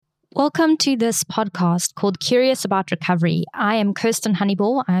Welcome to this podcast called Curious About Recovery. I am Kirsten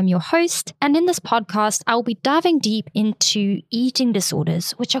Honeyball. I am your host. And in this podcast, I'll be diving deep into eating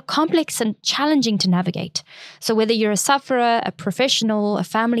disorders, which are complex and challenging to navigate. So whether you're a sufferer, a professional, a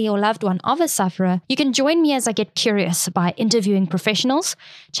family or loved one of a sufferer, you can join me as I get curious by interviewing professionals,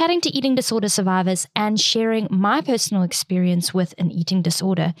 chatting to eating disorder survivors, and sharing my personal experience with an eating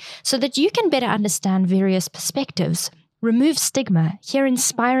disorder so that you can better understand various perspectives, remove stigma, hear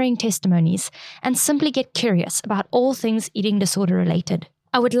inspiring testimonies, and simply get curious about all things eating disorder related.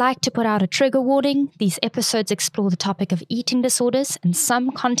 I would like to put out a trigger warning. These episodes explore the topic of eating disorders, and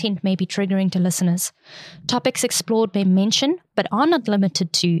some content may be triggering to listeners. Topics explored may mention, but are not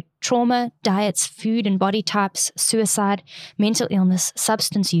limited to, trauma, diets, food and body types, suicide, mental illness,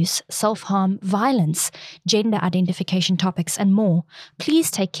 substance use, self-harm, violence, gender identification topics, and more. Please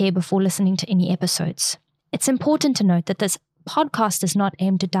take care before listening to any episodes. It's important to note that this podcast is not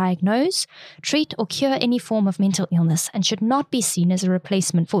aimed to diagnose, treat, or cure any form of mental illness and should not be seen as a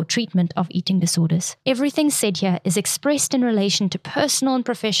replacement for treatment of eating disorders. Everything said here is expressed in relation to personal and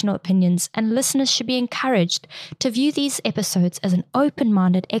professional opinions, and listeners should be encouraged to view these episodes as an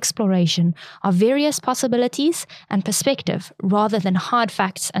open-minded exploration of various possibilities and perspective rather than hard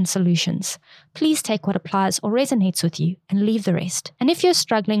facts and solutions. Please take what applies or resonates with you and leave the rest. And if you're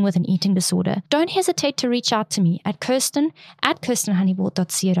struggling with an eating disorder, don't hesitate to reach out to me at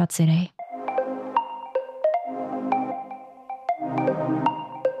kirsten@kirstenhoneyball.co.za.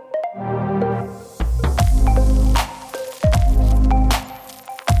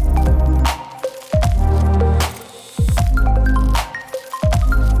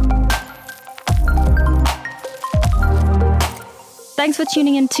 Thanks for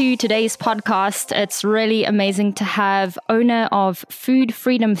tuning into today's podcast. It's really amazing to have owner of Food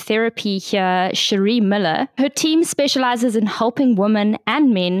Freedom Therapy here, Cherie Miller. Her team specializes in helping women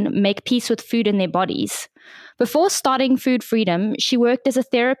and men make peace with food in their bodies. Before starting Food Freedom, she worked as a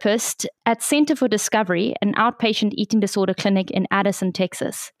therapist at Center for Discovery, an outpatient eating disorder clinic in Addison,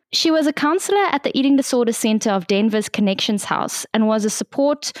 Texas. She was a counselor at the Eating Disorder Center of Denver's Connections House and was a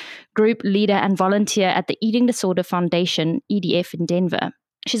support group leader and volunteer at the Eating Disorder Foundation, EDF, in Denver.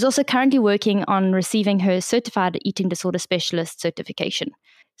 She's also currently working on receiving her Certified Eating Disorder Specialist certification.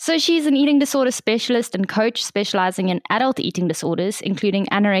 So she's an eating disorder specialist and coach specializing in adult eating disorders, including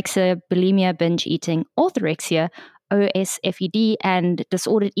anorexia, bulimia, binge eating, orthorexia, OSFED, and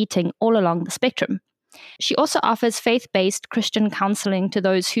disordered eating all along the spectrum. She also offers faith-based Christian counseling to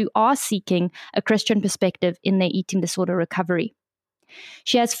those who are seeking a Christian perspective in their eating disorder recovery.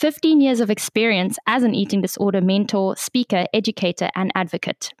 She has 15 years of experience as an eating disorder mentor, speaker, educator, and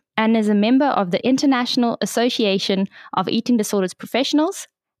advocate, and is a member of the International Association of Eating Disorders Professionals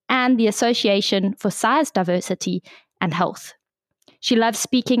and the Association for Size Diversity and Health. She loves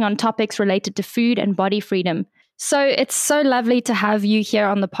speaking on topics related to food and body freedom. So it's so lovely to have you here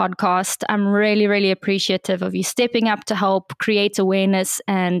on the podcast. I'm really, really appreciative of you stepping up to help create awareness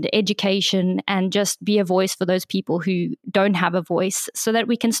and education and just be a voice for those people who don't have a voice so that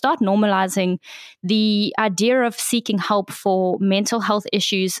we can start normalizing the idea of seeking help for mental health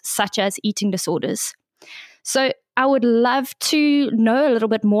issues such as eating disorders. So I would love to know a little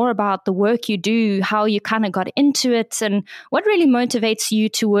bit more about the work you do, how you kind of got into it, and what really motivates you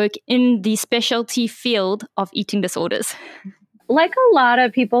to work in the specialty field of eating disorders. Like a lot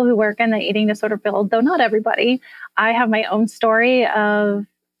of people who work in the eating disorder field, though not everybody, I have my own story of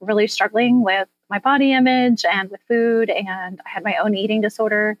really struggling with my body image and with food, and I had my own eating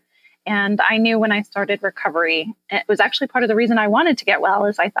disorder. And I knew when I started recovery, it was actually part of the reason I wanted to get well,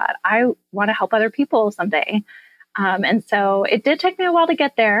 is I thought, I want to help other people someday. And so it did take me a while to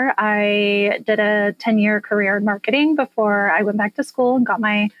get there. I did a 10-year career in marketing before I went back to school and got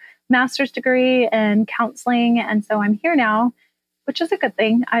my master's degree in counseling. And so I'm here now, which is a good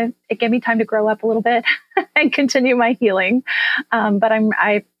thing. It gave me time to grow up a little bit and continue my healing. But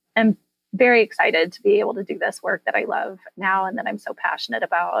I am very excited to be able to do this work that I love now and that I'm so passionate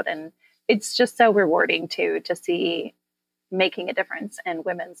about. And it's just so rewarding to see making a difference in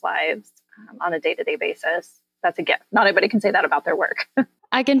women's lives on a day-to-day basis. That's a gift. Not everybody can say that about their work.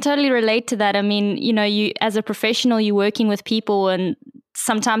 I can totally relate to that. I mean, you as a professional, you're working with people and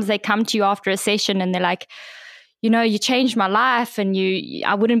sometimes they come to you after a session and they're like, you changed my life and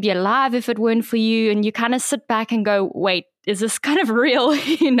I wouldn't be alive if it weren't for you. And you kind of sit back and go, wait, is this kind of real?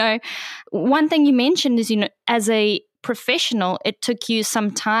 One thing you mentioned is, as a professional, it took you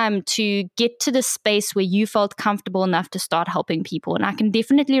some time to get to the space where you felt comfortable enough to start helping people. And I can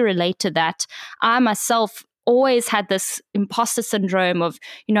definitely relate to that. I myself always had this imposter syndrome of,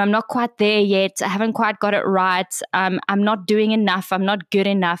 I'm not quite there yet. I haven't quite got it right. I'm not doing enough. I'm not good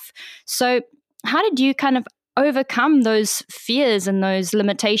enough. So how did you kind of overcome those fears and those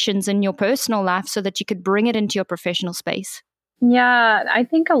limitations in your personal life so that you could bring it into your professional space? Yeah, I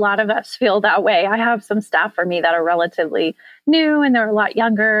think a lot of us feel that way. I have some staff for me that are relatively new and they're a lot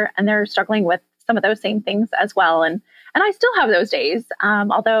younger and they're struggling with some of those same things as well. And I still have those days.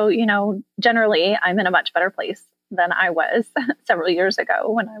 Although, generally I'm in a much better place than I was several years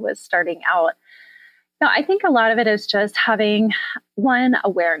ago when I was starting out. No, I think a lot of it is just having one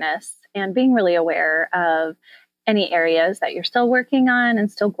awareness and being really aware of any areas that you're still working on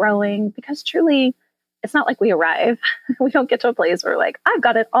and still growing, because truly it's not like we arrive. We don't get to a place where like, I've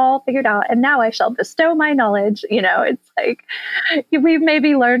got it all figured out and now I shall bestow my knowledge. It's like we've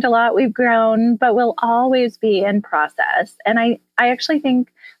maybe learned a lot, we've grown, but we'll always be in process. And I actually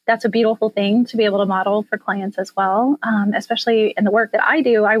think that's a beautiful thing to be able to model for clients as well, especially in the work that I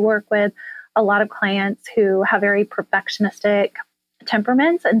do. I work with a lot of clients who have very perfectionistic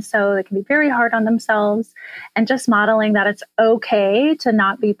temperaments. And so they can be very hard on themselves, and just modeling that it's okay to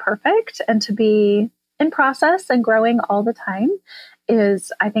not be perfect and to be in process and growing all the time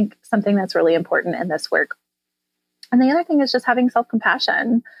is, I think, something that's really important in this work. And the other thing is just having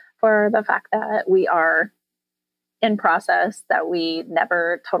self-compassion for the fact that we are in process, that we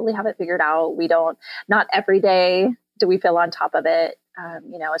never totally have it figured out. Not every day do we feel on top of it.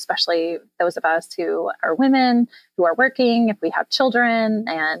 Especially those of us who are women, who are working, if we have children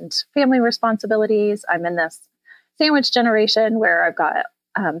and family responsibilities. I'm in this sandwich generation where I've got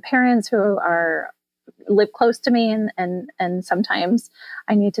parents who live close to me, and sometimes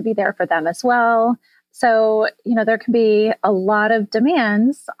I need to be there for them as well. So, there can be a lot of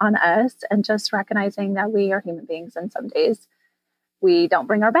demands on us, and just recognizing that we are human beings, and some days we don't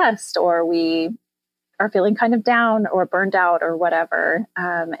bring our best, or we are feeling kind of down or burned out or whatever,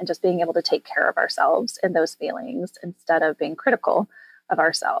 and just being able to take care of ourselves in those feelings instead of being critical of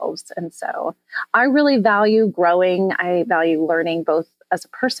ourselves. And so I really value growing. I value learning both as a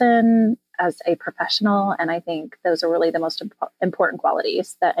person, as a professional. And I think those are really the most important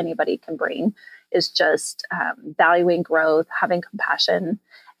qualities that anybody can bring, is just valuing growth, having compassion,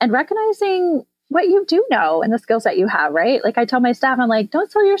 and recognizing what you do know and the skills that you have, right? Like I tell my staff, I'm like,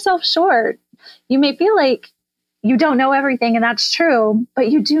 don't sell yourself short. You may feel like you don't know everything, and that's true, but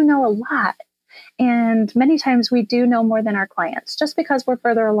you do know a lot. And many times we do know more than our clients, just because we're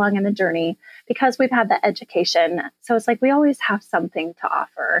further along in the journey, because we've had the education. So it's like we always have something to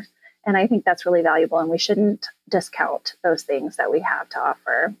offer. And I think that's really valuable, and we shouldn't discount those things that we have to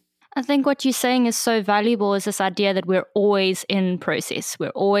offer. I think what you're saying is so valuable, is this idea that we're always in process. We're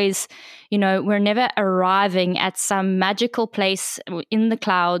always, we're never arriving at some magical place in the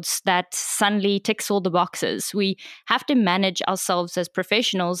clouds that suddenly ticks all the boxes. We have to manage ourselves as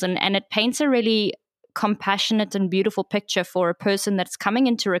professionals, and it paints a really compassionate and beautiful picture for a person that's coming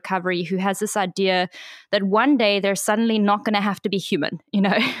into recovery who has this idea that one day they're suddenly not going to have to be human,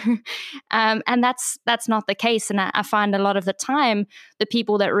 and that's not the case. And I find a lot of the time the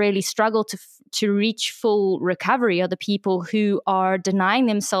people that really struggle to reach full recovery are the people who are denying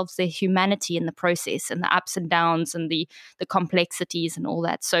themselves their humanity in the process, and the ups and downs and the complexities and all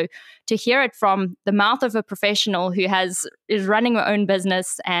that. So to hear it from the mouth of a professional who is running her own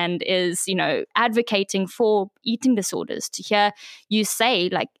business and is, advocating for eating disorders, to hear you say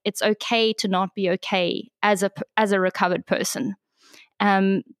like it's okay to not be okay as a recovered person.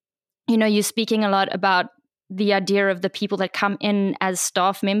 You're speaking a lot about the idea of the people that come in as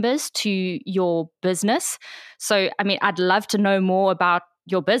staff members to your business. So, I'd love to know more about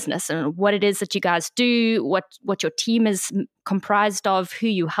your business and what it is that you guys do, what your team is comprised of, who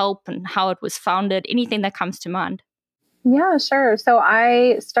you help, and how it was founded, anything that comes to mind. Yeah, sure. So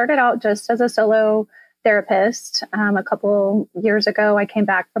I started out just as a solo therapist. A couple years ago, I came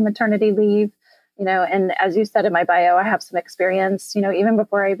back from maternity leave, and as you said in my bio, I have some experience, even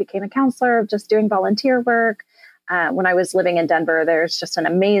before I became a counselor, of just doing volunteer work. When I was living in Denver, there's just an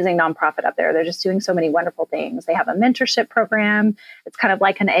amazing nonprofit up there. They're just doing so many wonderful things. They have a mentorship program. It's kind of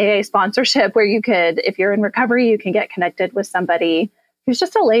like an AA sponsorship where you could, if you're in recovery, you can get connected with somebody who's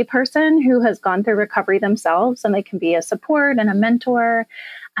just a layperson who has gone through recovery themselves, and they can be a support and a mentor.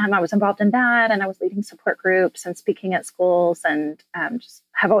 I was involved in that, and I was leading support groups and speaking at schools, and just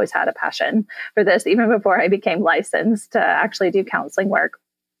have always had a passion for this, even before I became licensed to actually do counseling work.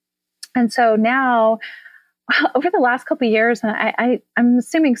 And so now, over the last couple of years, and I'm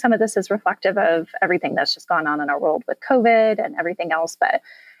assuming some of this is reflective of everything that's just gone on in our world with COVID and everything else, but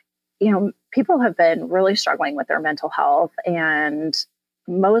people have been really struggling with their mental health, and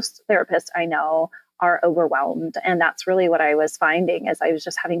most therapists I know are overwhelmed. And that's really what I was finding, is I was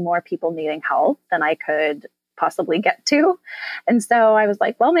just having more people needing help than I could possibly get to. And so I was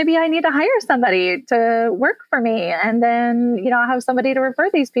like, well, maybe I need to hire somebody to work for me. And then, I have somebody to refer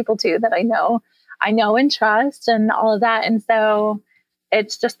these people to that I know and trust and all of that. And so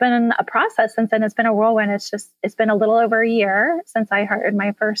it's just been a process since then. It's been a whirlwind. It's been a little over a year since I hired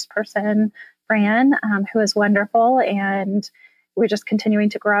my first person, Fran, who is wonderful. And we're just continuing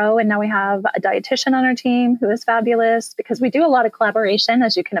to grow. And now we have a dietitian on our team who is fabulous, because we do a lot of collaboration,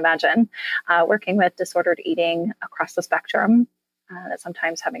 as you can imagine, working with disordered eating across the spectrum. That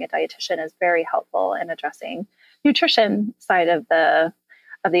sometimes having a dietitian is very helpful in addressing nutrition side of the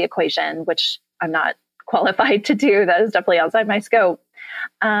equation, which I'm not qualified to do. That is definitely outside my scope.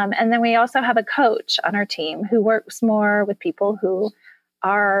 And then we also have a coach on our team who works more with people who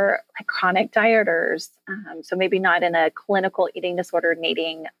are like chronic dieters. So maybe not in a clinical eating disorder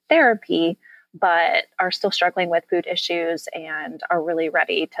needing therapy, but are still struggling with food issues and are really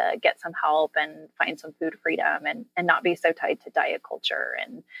ready to get some help and find some food freedom and not be so tied to diet culture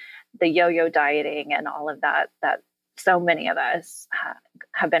and the yo-yo dieting and all of that so many of us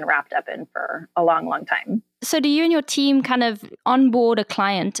have been wrapped up in for a long, long time. So do you and your team kind of onboard a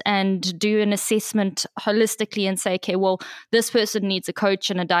client and do an assessment holistically and say, okay, well, this person needs a coach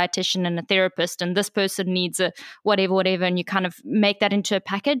and a dietitian and a therapist, and this person needs a whatever, and you kind of make that into a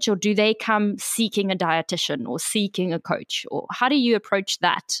package? Or do they come seeking a dietitian or seeking a coach? Or how do you approach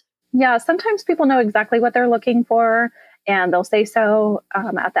that? Yeah, sometimes people know exactly what they're looking for, and they'll say so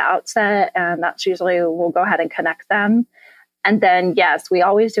at the outset, and that's usually we'll go ahead and connect them. And then, yes, we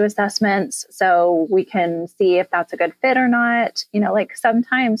always do assessments so we can see if that's a good fit or not. Like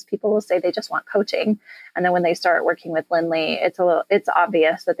sometimes people will say they just want coaching, and then when they start working with Lindley, it's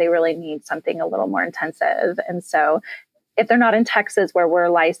obvious that they really need something a little more intensive. And so if they're not in Texas where we're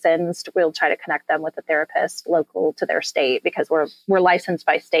licensed, we'll try to connect them with a therapist local to their state, because we're licensed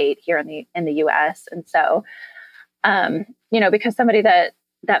by state here in the US. And so because somebody that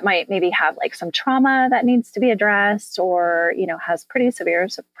might maybe have like some trauma that needs to be addressed, or, has pretty severe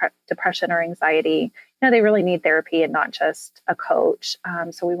depression or anxiety, they really need therapy and not just a coach.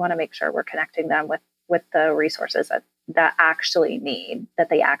 So we want to make sure we're connecting them with the resources that they actually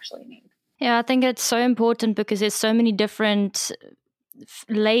need. Yeah, I think it's so important because there's so many different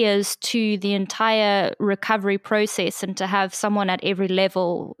layers to the entire recovery process, and to have someone at every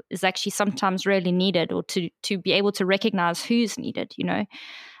level is actually sometimes really needed, or to be able to recognize who's needed.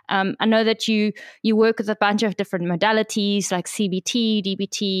 I know that you work with a bunch of different modalities like CBT,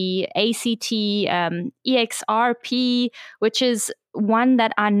 DBT, ACT, EXRP, which is one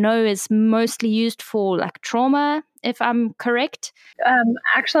that I know is mostly used for like trauma, if I'm correct.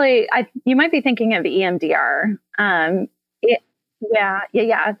 Actually, you might be thinking of EMDR.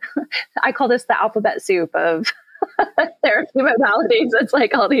 Yeah. I call this the alphabet soup of therapy modalities. It's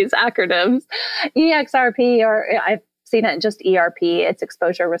like all these acronyms. EXRP, or I've seen it just ERP. It's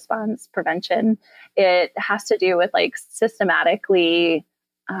exposure response prevention. It has to do with like systematically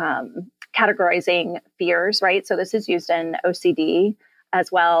categorizing fears, right? So this is used in OCD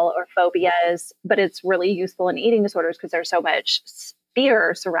as well, or phobias, but it's really useful in eating disorders because there's so much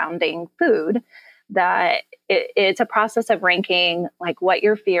fear surrounding food that it's a process of ranking like what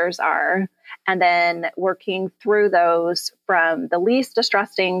your fears are, and then working through those from the least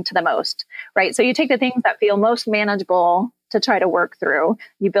distressing to the most, right? So you take the things that feel most manageable to try to work through,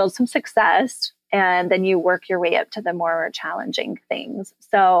 you build some success, and then you work your way up to the more challenging things.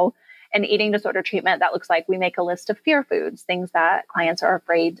 So in eating disorder treatment, that looks like we make a list of fear foods, things that clients are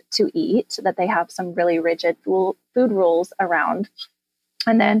afraid to eat, that they have some really rigid food rules around.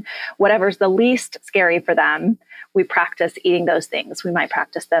 And then whatever's the least scary for them, we practice eating those things. We might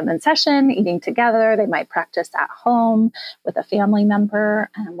practice them in session, eating together. They might practice at home with a family member,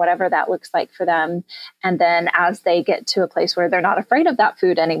 and whatever that looks like for them. And then as they get to a place where they're not afraid of that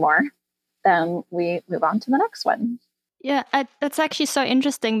food anymore, then we move on to the next one. Yeah, that's actually so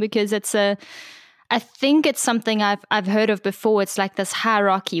interesting because I think it's something I've heard of before. It's like this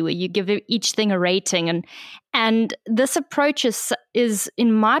hierarchy where you give each thing a rating, and this approach is,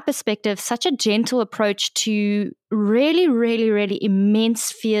 in my perspective, such a gentle approach to really, really, really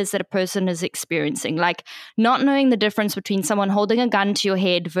immense fears that a person is experiencing. Like not knowing the difference between someone holding a gun to your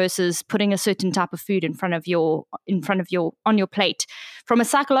head versus putting a certain type of food in front of your on your plate from a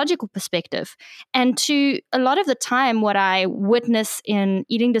psychological perspective. And to a lot of the time, what I witness in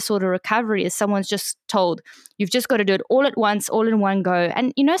eating disorder recovery is someone's just told, you've just got to do it all at once, all in one go.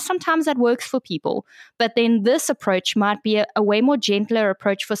 And, sometimes that works for people. But then this approach might be a way more gentler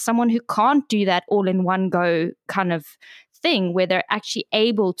approach for someone who can't do that all in one go kind of thing, where they're actually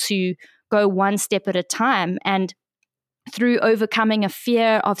able to go one step at a time. And through overcoming a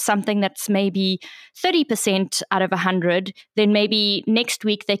fear of something that's maybe 30% out of 100, then maybe next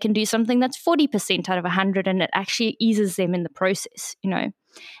week they can do something that's 40% out of 100, and it actually eases them in the process,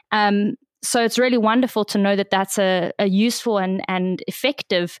 So it's really wonderful to know that that's a useful and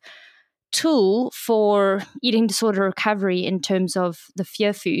effective tool for eating disorder recovery in terms of the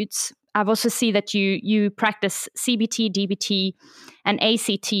fear foods. I've also seen that you practice CBT, DBT, and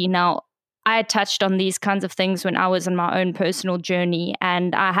ACT. Now, I touched on these kinds of things when I was on my own personal journey,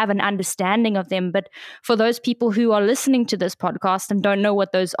 and I have an understanding of them. But for those people who are listening to this podcast and don't know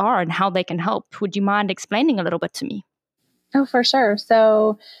what those are and how they can help, would you mind explaining a little bit to me? Oh, for sure.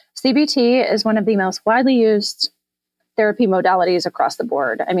 So CBT is one of the most widely used therapy modalities across the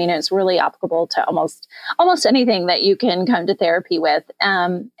board. I mean, it's really applicable to almost anything that you can come to therapy with.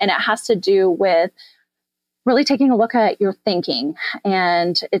 And it has to do with really taking a look at your thinking.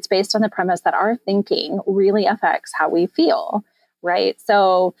 And it's based on the premise that our thinking really affects how we feel, right?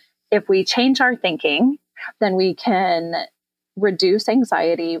 So if we change our thinking, then we can reduce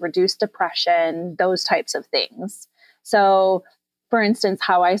anxiety, reduce depression, those types of things. So, for instance,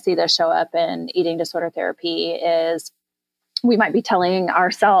 how I see this show up in eating disorder therapy is we might be telling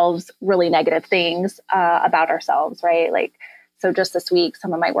ourselves really negative things about ourselves, right? Like, so just this week,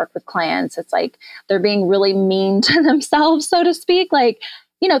 some of my work with clients, it's like they're being really mean to themselves, so to speak, like,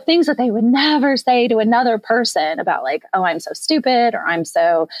 things that they would never say to another person about, like, oh, I'm so stupid, or I'm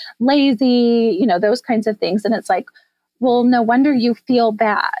so lazy, those kinds of things. And it's like, well, no wonder you feel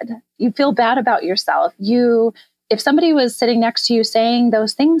bad. You feel bad about yourself. If somebody was sitting next to you saying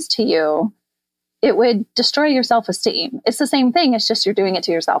those things to you, it would destroy your self-esteem. It's the same thing. It's just you're doing it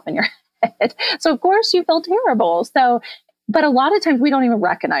to yourself in your head. So of course you feel terrible. But a lot of times we don't even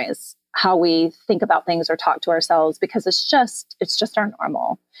recognize how we think about things or talk to ourselves because it's just our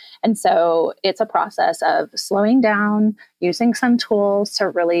normal. And so it's a process of slowing down, using some tools to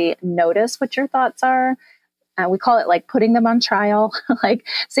really notice what your thoughts are. We call it like putting them on trial, like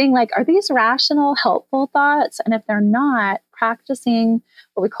seeing like, are these rational, helpful thoughts? And if they're not, practicing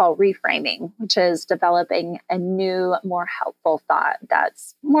what we call reframing, which is developing a new, more helpful thought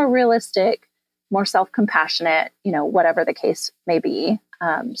that's more realistic, more self-compassionate, whatever the case may be.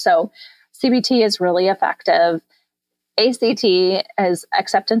 So CBT is really effective. ACT as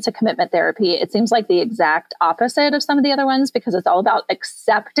acceptance and commitment therapy, it seems like the exact opposite of some of the other ones because it's all about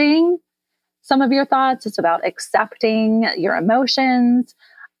accepting some of your thoughts. It's about accepting your emotions.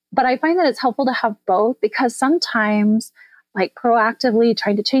 But I find that it's helpful to have both because sometimes like proactively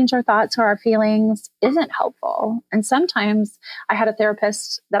trying to change our thoughts or our feelings isn't helpful. And sometimes I had a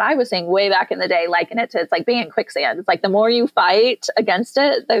therapist that I was seeing way back in the day, liken it to, it's like being in quicksand. It's like the more you fight against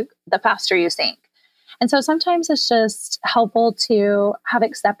it, the faster you sink. And so sometimes it's just helpful to have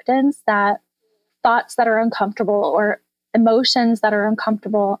acceptance that thoughts that are uncomfortable or emotions that are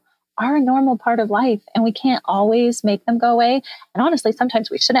uncomfortable are a normal part of life, and we can't always make them go away. And honestly,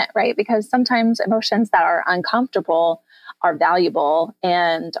 sometimes we shouldn't, right? Because sometimes emotions that are uncomfortable are valuable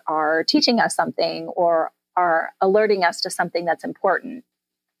and are teaching us something or are alerting us to something that's important.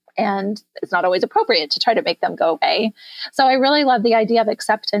 And it's not always appropriate to try to make them go away. So I really love the idea of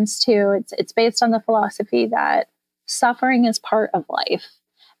acceptance too. It's based on the philosophy that suffering is part of life,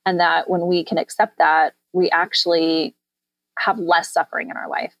 and that when we can accept that, we actually have less suffering in our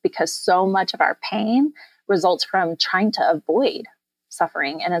life because so much of our pain results from trying to avoid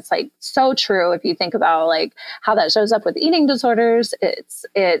suffering. And it's like so true if you think about like how that shows up with eating disorders.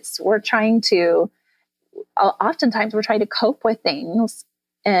 Oftentimes we're trying to cope with things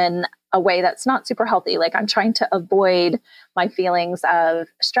in a way that's not super healthy. Like I'm trying to avoid my feelings of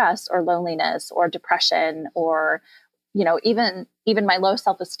stress or loneliness or depression or, even my low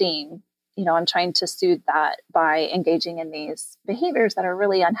self-esteem. I'm trying to soothe that by engaging in these behaviors that are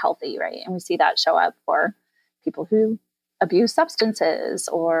really unhealthy, right? And we see that show up for people who abuse substances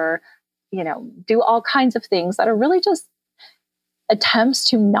or, do all kinds of things that are really just attempts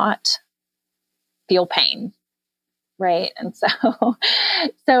to not feel pain, right? And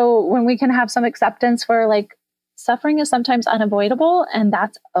so when we can have some acceptance for like suffering is sometimes unavoidable and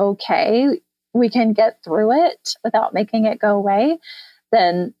that's okay, we can get through it without making it go away,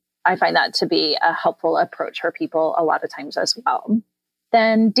 then I find that to be a helpful approach for people a lot of times as well.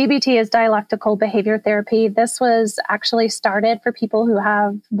 Then DBT is dialectical behavior therapy. This was actually started for people who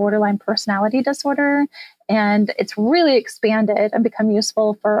have borderline personality disorder, and it's really expanded and become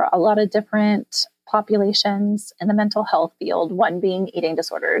useful for a lot of different populations in the mental health field, one being eating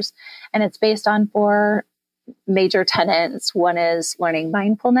disorders. And it's based on 4 major tenets. One is learning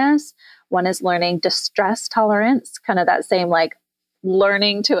mindfulness. One is learning distress tolerance, kind of that same like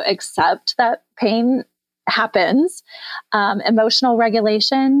learning to accept that pain happens. Emotional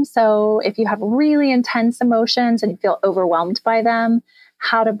regulation. So if you have really intense emotions and you feel overwhelmed by them,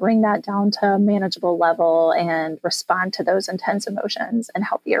 how to bring that down to a manageable level and respond to those intense emotions in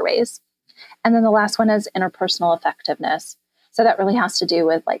healthier ways. And then the last one is interpersonal effectiveness. So that really has to do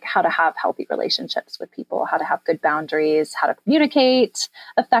with like how to have healthy relationships with people, how to have good boundaries, how to communicate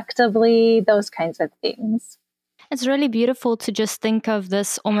effectively, those kinds of things. It's really beautiful to just think of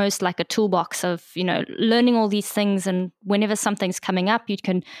this almost like a toolbox of, learning all these things. And whenever something's coming up, you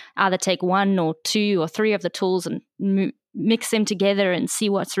can either take one or two or three of the tools and mix them together and see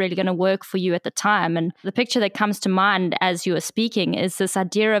what's really going to work for you at the time. And the picture that comes to mind as you were speaking is this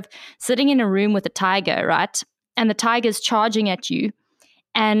idea of sitting in a room with a tiger, right? And the tiger's charging at you.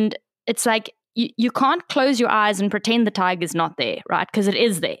 And it's like, you can't close your eyes and pretend the tiger's not there, right? Because it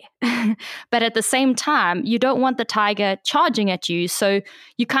is there. But at the same time, you don't want the tiger charging at you. So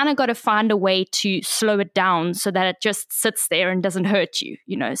you kind of got to find a way to slow it down so that it just sits there and doesn't hurt you,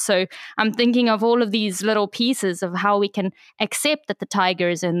 So I'm thinking of all of these little pieces of how we can accept that the tiger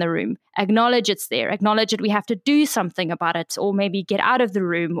is in the room, acknowledge it's there, acknowledge that we have to do something about it, or maybe get out of the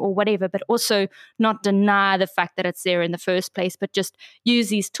room or whatever, but also not deny the fact that it's there in the first place, but just use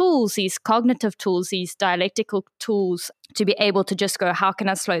these tools, these cognitive tools, these dialectical tools to be able to just go, how can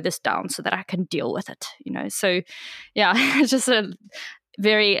I slow this down so that I can deal with it? So yeah, it's just a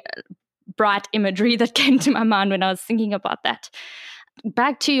very bright imagery that came to my mind when I was thinking about that.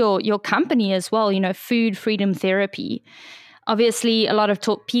 Back to your company as well, food freedom therapy. Obviously, a lot of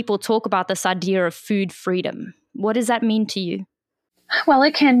people talk about this idea of food freedom. What does that mean to you? Well,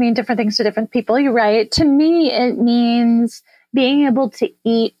 it can mean different things to different people. You're right. To me, it means being able to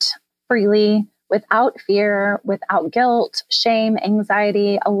eat freely without fear, without guilt, shame,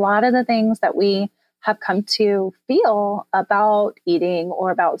 anxiety, a lot of the things that we have come to feel about eating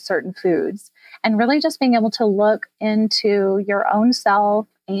or about certain foods. And really just being able to look into your own self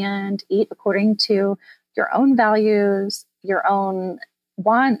and eat according to your own values, your own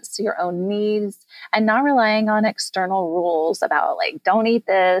wants, your own needs, and not relying on external rules about like, don't eat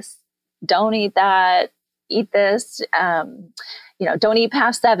this, don't eat that, eat this, don't eat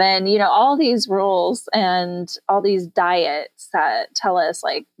past 7, all these rules and all these diets that tell us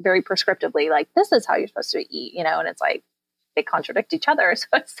like very prescriptively, like, this is how you're supposed to eat, and it's like, they contradict each other. So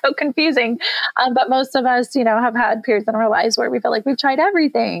it's so confusing. But most of us, have had periods in our lives where we feel like we've tried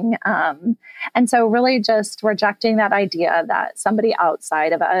everything. And so really just rejecting that idea that somebody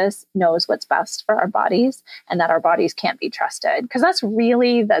outside of us knows what's best for our bodies and that our bodies can't be trusted. Because that's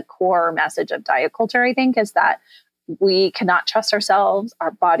really the core message of diet culture, I think, is that we cannot trust ourselves.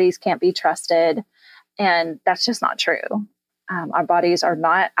 Our bodies can't be trusted. And that's just not true. Our bodies are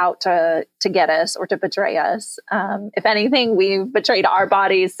not out to get us or to betray us. If anything, we've betrayed our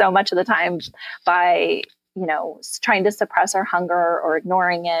bodies so much of the time by, trying to suppress our hunger or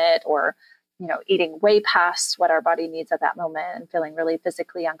ignoring it or, eating way past what our body needs at that moment and feeling really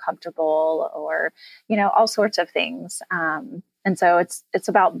physically uncomfortable or, all sorts of things. And so it's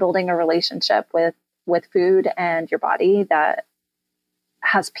about building a relationship with food and your body that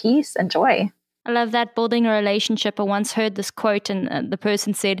has peace and joy. I love that, building a relationship. I once heard this quote and the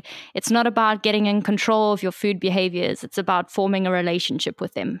person said, it's not about getting in control of your food behaviors. It's about forming a relationship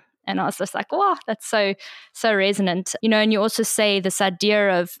with them. And I was just like, wow, that's so resonant. And you also say this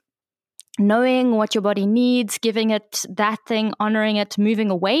idea of knowing what your body needs, giving it that thing, honoring it, moving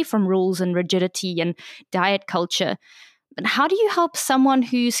away from rules and rigidity and diet culture. But how do you help someone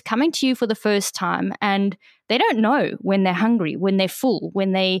who's coming to you for the first time and they don't know when they're hungry, when they're full,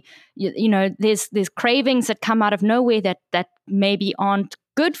 when they, there's cravings that come out of nowhere that maybe aren't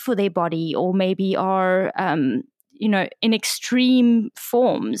good for their body or maybe are, in extreme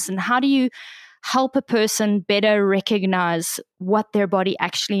forms. And how do you help a person better recognize what their body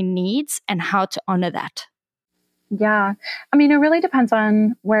actually needs and how to honor that? Yeah. I mean, it really depends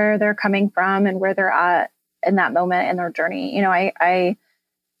on where they're coming from and where they're at in that moment in their journey. I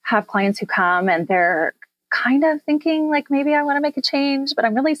have clients who come and they're kind of thinking like, maybe I want to make a change, but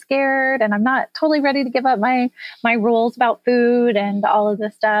I'm really scared and I'm not totally ready to give up my rules about food and all of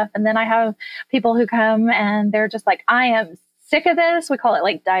this stuff. And then I have people who come and they're just like, I am sick of this. We call it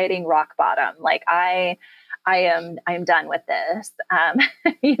like dieting rock bottom. Like I am done with this,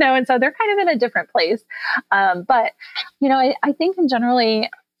 and so they're kind of in a different place. But, I think in generally,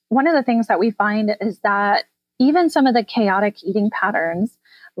 one of the things that we find is that even some of the chaotic eating patterns,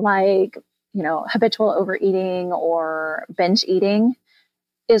 like, habitual overeating or binge eating,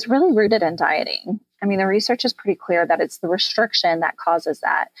 is really rooted in dieting. I mean, the research is pretty clear that it's the restriction that causes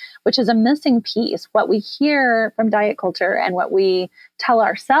that, which is a missing piece. What we hear from diet culture and what we tell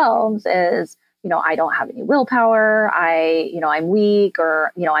ourselves is, I don't have any willpower. I'm weak,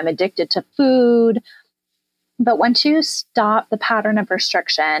 or, I'm addicted to food. But once you stop the pattern of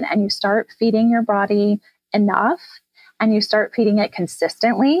restriction and you start feeding your body enough and you start feeding it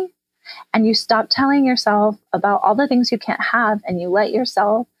consistently, and you stop telling yourself about all the things you can't have, and you let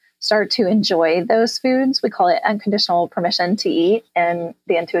yourself start to enjoy those foods. We call it unconditional permission to eat in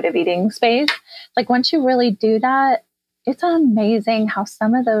the intuitive eating space. Like, once you really do that, it's amazing how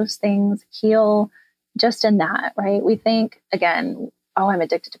some of those things heal just in that, right? We think, again, oh, I'm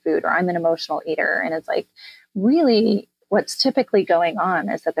addicted to food, or I'm an emotional eater. And it's like, really, what's typically going on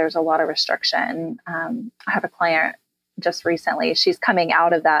is that there's a lot of restriction. I have a client just recently, she's coming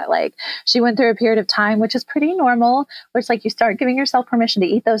out of that. Like, she went through a period of time, which is pretty normal, where it's like you start giving yourself permission to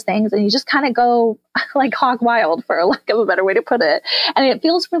eat those things and you just kind of go like hog wild, for lack of a better way to put it. And it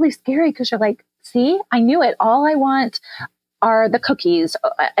feels really scary because you're like, see, I knew it. All I want are the cookies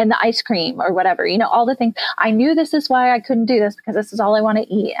and the ice cream or whatever, all the things. I knew this is why I couldn't do this, because this is all I want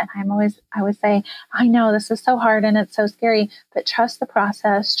to eat. And I would say, I know this is so hard and it's so scary, but trust the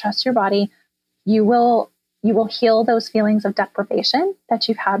process, trust your body. You will heal those feelings of deprivation that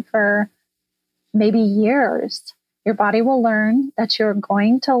you've had for maybe years. Your body will learn that you're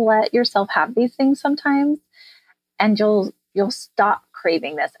going to let yourself have these things sometimes, and you'll stop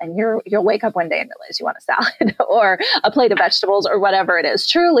craving this, and you'll wake up one day and realize you want a salad or a plate of vegetables or whatever it is.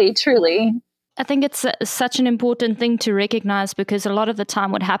 Truly, truly. I think it's such an important thing to recognize, because a lot of the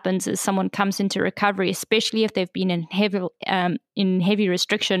time what happens is someone comes into recovery, especially if they've been in heavy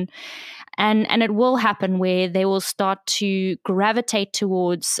restriction, and it will happen where they will start to gravitate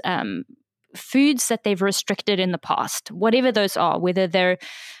towards foods that they've restricted in the past, whatever those are, whether they're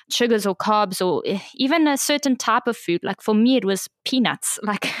sugars or carbs or even a certain type of food. Like, for me, it was peanuts.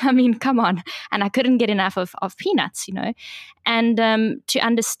 Like, I mean, come on. And I couldn't get enough of peanuts, And to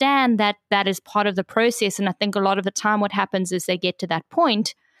understand that that is part of the process. And I think a lot of the time what happens is they get to that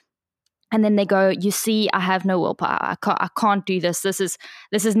point and then they go, you see, I have no willpower. I can't do this. This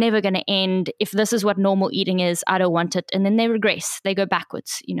is never going to end. If this is what normal eating is, I don't want it. And then they regress. They go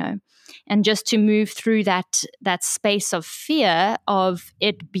backwards, And just to move through that space of fear of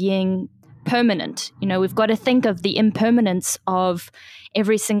it being permanent, we've got to think of the impermanence of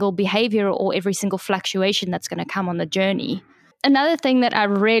every single behavior or every single fluctuation that's going to come on the journey. Another thing that I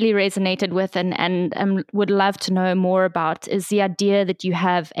really resonated with and would love to know more about is the idea that you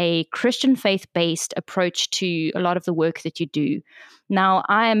have a Christian faith-based approach to a lot of the work that you do. Now,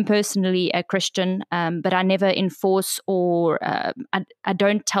 I am personally a Christian, but I never enforce or I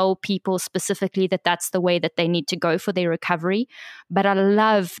don't tell people specifically that that's the way that they need to go for their recovery. But I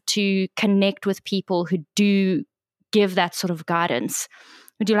love to connect with people who do give that sort of guidance.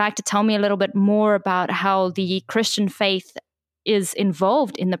 Would you like to tell me a little bit more about how the Christian faith is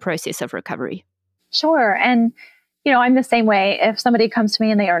involved in the process of recovery? Sure. And, I'm the same way. If somebody comes to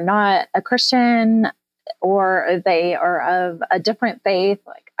me and they are not a Christian, or they are of a different faith,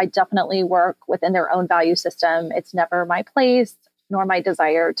 like, I definitely work within their own value system. It's never my place nor my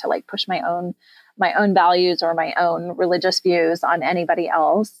desire to like push my own values or my own religious views on anybody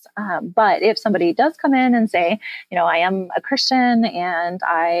else. But if somebody does come in and say, I am a Christian and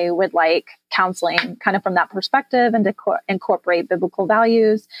I would like counseling kind of from that perspective and to incorporate biblical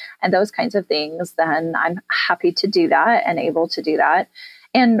values and those kinds of things, then I'm happy to do that and able to do that.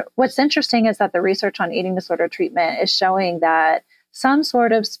 And what's interesting is that the research on eating disorder treatment is showing that some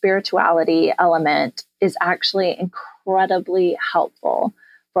sort of spirituality element is actually incredibly helpful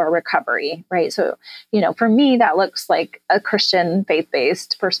for recovery, right? So, for me, that looks like a Christian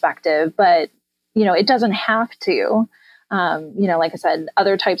faith-based perspective, but, it doesn't have to. Like I said,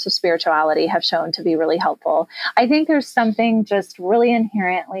 other types of spirituality have shown to be really helpful. I think there's something just really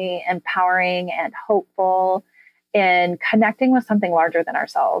inherently empowering and hopeful in connecting with something larger than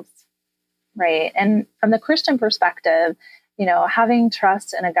ourselves, right? And from the Christian perspective, having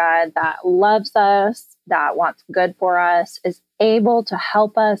trust in a God that loves us, that wants good for us, is able to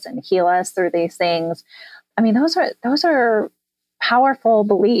help us and heal us through these things. I mean, those are powerful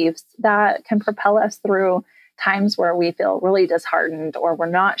beliefs that can propel us through times where we feel really disheartened, or we're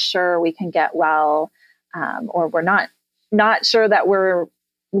not sure we can get well, or we're not sure that we're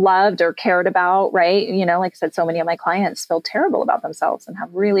loved or cared about, right? Like I said, so many of my clients feel terrible about themselves and have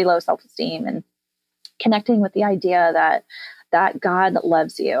really low self-esteem, and connecting with the idea that God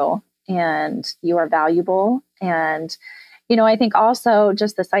loves you and you are valuable. And, I think also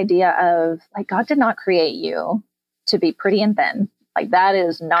just this idea of like, God did not create you to be pretty and thin. Like, that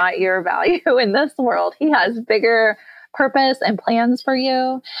is not your value in this world. He has bigger purpose and plans for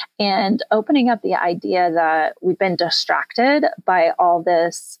you. And opening up the idea that we've been distracted by all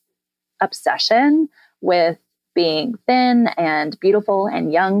this obsession with being thin and beautiful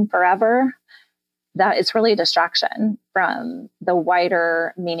and young forever, that it's really a distraction from the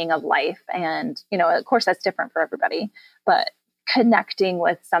wider meaning of life. And, of course, that's different for everybody, but connecting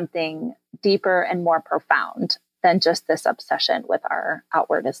with something deeper and more profound than just this obsession with our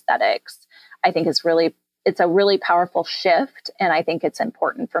outward aesthetics, I think it's a really powerful shift. And I think it's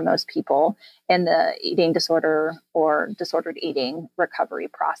important for most people in the eating disorder or disordered eating recovery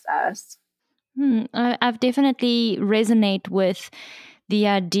process. I've definitely resonate with the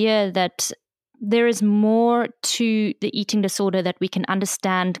idea that there is more to the eating disorder that we can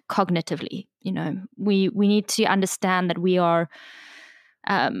understand cognitively. We need to understand that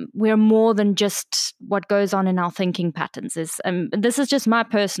we're more than just what goes on in our thinking patterns. This is just my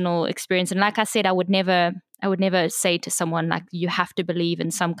personal experience, and like I said, I would never say to someone like you have to believe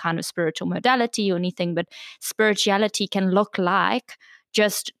in some kind of spiritual modality or anything. But spirituality can look like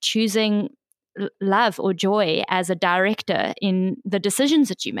just choosing love or joy as a director in the decisions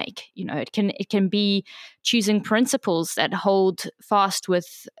that you make. It can be choosing principles that hold fast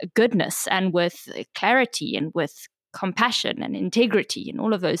with goodness and with clarity and with compassion and integrity and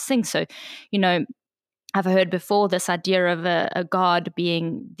all of those things. So, I've heard before this idea of a God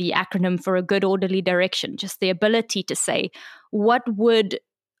being the acronym for a good orderly direction, just the ability to say, what would,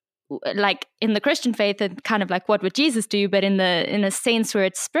 like in the Christian faith, and kind of like what would Jesus do, but in a sense where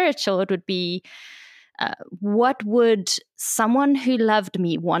it's spiritual, it would be what would someone who loved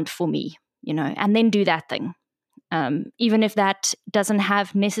me want for me, and then do that thing. Even if that doesn't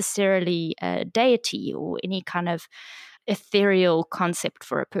have necessarily a deity or any kind of ethereal concept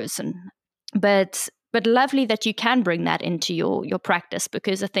for a person. But lovely that you can bring that into your practice,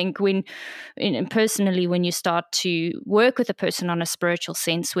 because I think personally, when you start to work with a person on a spiritual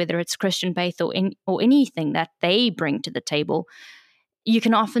sense, whether it's Christian faith or anything that they bring to the table, you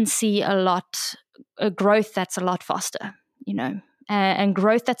can often see a growth that's a lot faster, and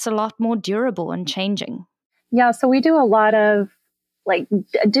growth that's a lot more durable and changing. Yeah, so we do a lot of like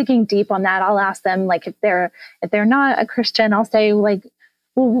digging deep on that. I'll ask them, like, if they're not a Christian, I'll say, like,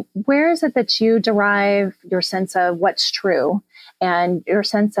 well, where is it that you derive your sense of what's true and your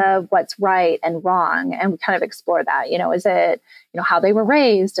sense of what's right and wrong? And we kind of explore that. Is it, how they were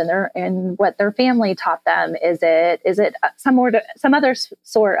raised and what their family taught them? Is it some other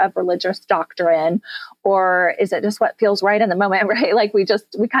sort of religious doctrine, or is it just what feels right in the moment? Right? Like we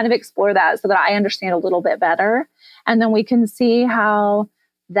kind of explore that so that I understand a little bit better. And then we can see how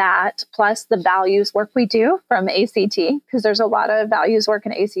that, plus the values work we do from ACT, because there's a lot of values work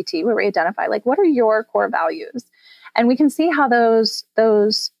in ACT where we identify, like, what are your core values? And we can see how those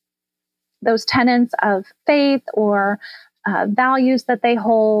tenets of faith or values that they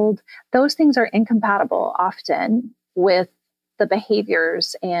hold, those things are incompatible often with the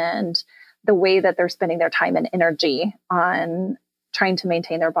behaviors and the way that they're spending their time and energy on trying to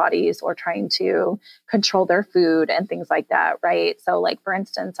maintain their bodies or trying to control their food and things like that, right? So, like, for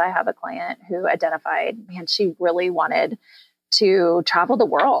instance, I have a client who identified, man, she really wanted to travel the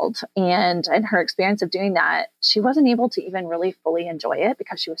world. And in her experience of doing that, she wasn't able to even really fully enjoy it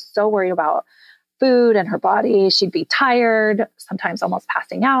because she was so worried about food and her body. She'd be tired, sometimes almost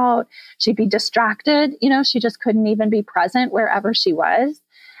passing out. She'd be distracted. She just couldn't even be present wherever she was.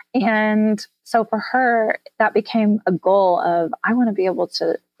 And so for her, that became a goal of, I want to be able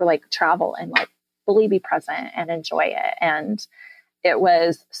to travel and fully be present and enjoy it. And it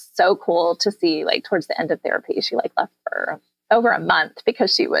was so cool to see, towards the end of therapy, she left for over a month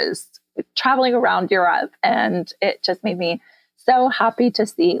because she was traveling around Europe. And it just made me so happy to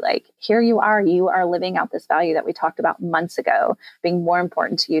see, here you are living out this value that we talked about months ago, being more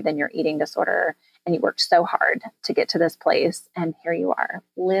important to you than your eating disorder. And you worked so hard to get to this place. And here you are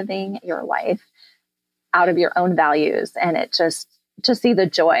living your life out of your own values. And it just to see the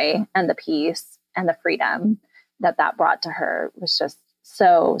joy and the peace and the freedom that brought to her was just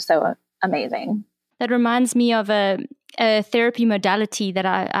so, so amazing. That reminds me of a therapy modality that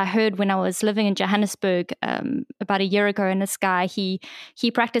I heard when I was living in Johannesburg about a year ago. And this guy, he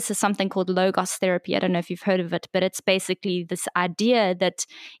practices something called logos therapy. I don't know if you've heard of it, but it's basically this idea that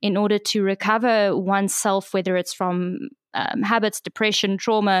in order to recover oneself, whether it's from habits, depression,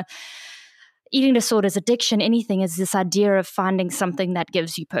 trauma, eating disorders, addiction, anything, is this idea of finding something that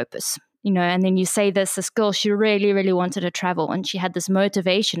gives you purpose. And then you say this girl, she really, really wanted to travel. And she had this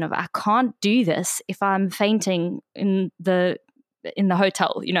motivation of, I can't do this if I'm fainting in the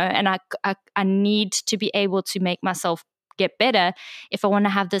hotel, and I need to be able to make myself get better if I want to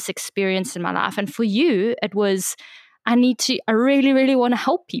have this experience in my life. And for you, it was, I really, really want to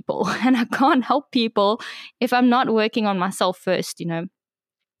help people. And I can't help people if I'm not working on myself first, you know.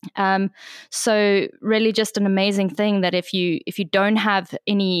 So really just an amazing thing that if you don't have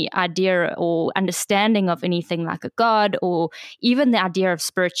any idea or understanding of anything like a God, or even the idea of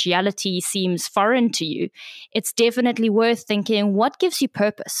spirituality seems foreign to you, it's definitely worth thinking, what gives you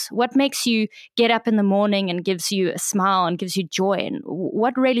purpose? What makes you get up in the morning and gives you a smile and gives you joy? And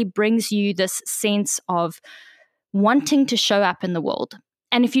what really brings you this sense of wanting to show up in the world?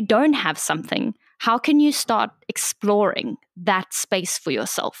 And if you don't have something, how can you start exploring that space for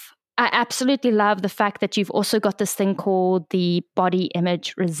yourself? I absolutely love the fact that you've also got this thing called the Body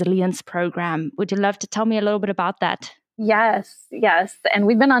Image Resilience Program. Would you love to tell me a little bit about that? Yes, yes. And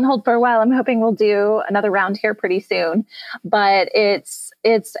we've been on hold for a while. I'm hoping we'll do another round here pretty soon. But it's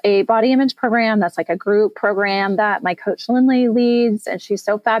a body image program that's like a group program that my coach Lindley leads, and she's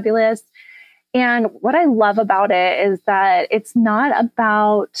so fabulous. And what I love about it is that it's not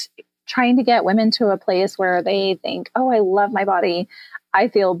about trying to get women to a place where they think, oh, I love my body, I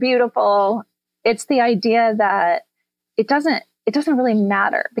feel beautiful. It's the idea that it doesn't really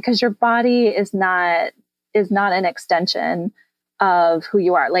matter, because your body is not an extension of who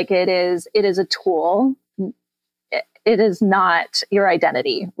you are. Like it is a tool. It is not your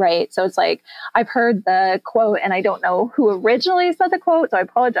identity, right? So it's like, I've heard the quote, and I don't know who originally said the quote, so I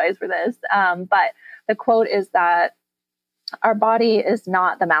apologize for this. But the quote is that our body is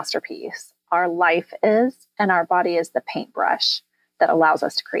not the masterpiece. Our life is, and our body is the paintbrush that allows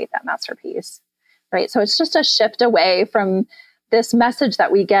us to create that masterpiece, right? So it's just a shift away from this message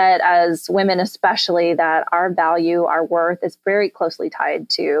that we get as women, especially, that our value, our worth is very closely tied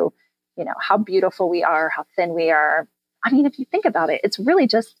to, you know, how beautiful we are, how thin we are. I mean, if you think about it, it's really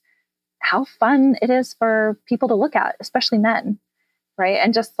just how fun it is for people to look at, especially men, right?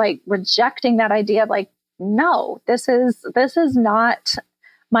 And just like rejecting that idea of like, no, this is not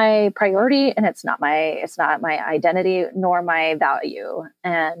my priority, and it's not my identity nor my value.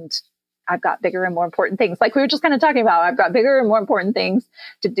 And I've got bigger and more important things. Like we were just kind of talking about, I've got bigger and more important things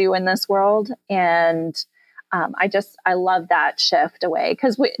to do in this world. And I love that shift away,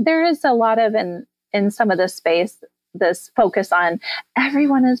 because there is a lot of in some of this space, this focus on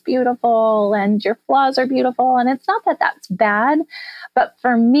everyone is beautiful and your flaws are beautiful. And it's not that that's bad, but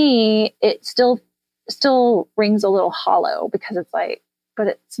for me, it still rings a little hollow, because it's like, but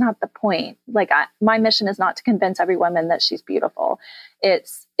it's not the point. Like my mission is not to convince every woman that she's beautiful.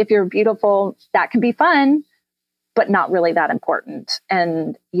 It's, if you're beautiful, that can be fun, but not really that important.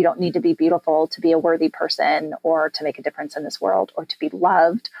 And you don't need to be beautiful to be a worthy person, or to make a difference in this world, or to be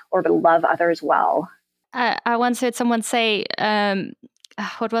loved, or to love others well. I once heard someone say,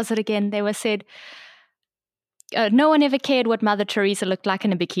 what was it again? They were said, no one ever cared what Mother Teresa looked like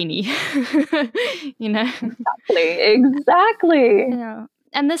in a bikini. You know? Exactly. Yeah.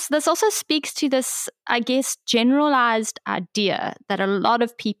 And this also speaks to this, I guess, generalized idea that a lot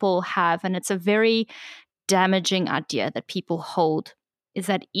of people have, and it's a very damaging idea that people hold, is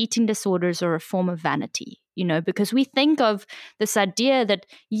that eating disorders are a form of vanity, you know, because we think of this idea that,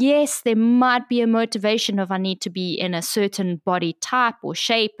 yes, there might be a motivation of I need to be in a certain body type or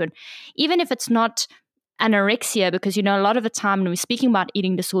shape. And even if it's not anorexia, because, you know, a lot of the time when we're speaking about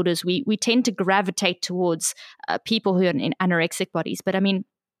eating disorders, we tend to gravitate towards people who are in anorexic bodies. But I mean,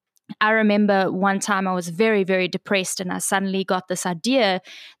 I remember one time I was very, very depressed, and I suddenly got this idea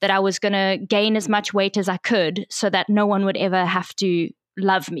that I was going to gain as much weight as I could so that no one would ever have to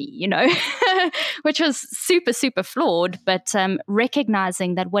love me, you know, which was super, super flawed. But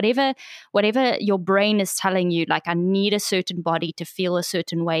recognizing that whatever your brain is telling you, like, I need a certain body to feel a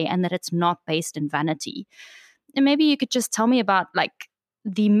certain way, and that it's not based in vanity. And maybe you could just tell me about like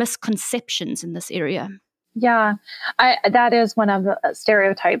the misconceptions in this area. Yeah, that is one of the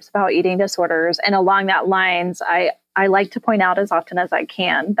stereotypes about eating disorders. And along that lines, I like to point out as often as I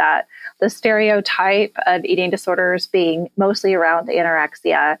can that the stereotype of eating disorders being mostly around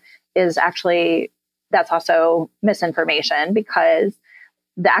anorexia is actually, that's also misinformation, because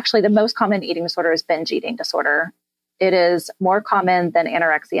the most common eating disorder is binge eating disorder. It is more common than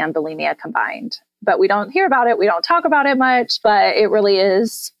anorexia and bulimia combined. But we don't hear about it. We don't talk about it much, but it really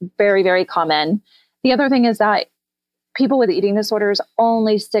is very, very common. The other thing is that people with eating disorders,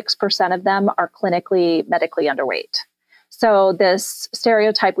 only 6% of them are clinically, medically underweight. So this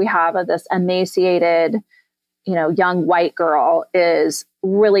stereotype we have of this emaciated, you know, young white girl is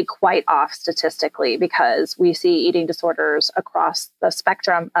really quite off statistically, because we see eating disorders across the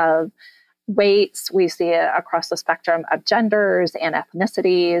spectrum of weights. We see it across the spectrum of genders and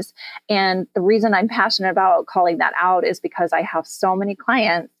ethnicities. And the reason I'm passionate about calling that out is because I have so many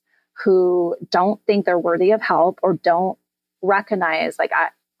clients who don't think they're worthy of help or don't recognize, like,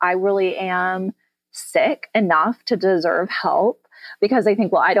 I really am sick enough to deserve help, because they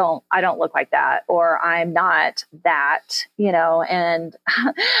think, well, I don't look like that, or I'm not that, and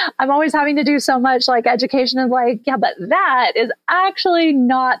I'm always having to do so much like education of like, yeah, but that is actually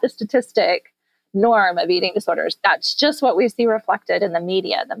not the statistic norm of eating disorders. That's just what we see reflected in the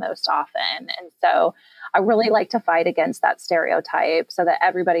media the most often. And so I really like to fight against that stereotype so that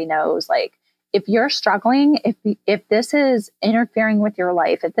everybody knows, like, if you're struggling, if this is interfering with your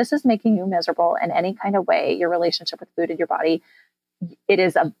life, if this is making you miserable in any kind of way, your relationship with food and your body, it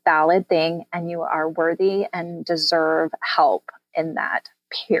is a valid thing, and you are worthy and deserve help in that,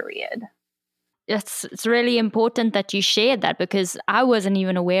 period. It's really important that you shared that, because I wasn't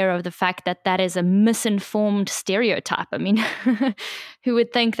even aware of the fact that that is a misinformed stereotype. I mean, who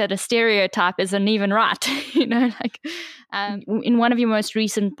would think that a stereotype isn't even right? In one of your most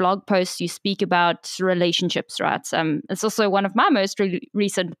recent blog posts, you speak about relationships, right? It's also one of my most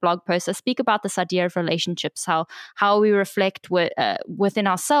recent blog posts. I speak about this idea of relationships, how we reflect within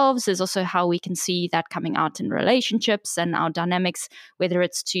ourselves is also how we can see that coming out in relationships and our dynamics, whether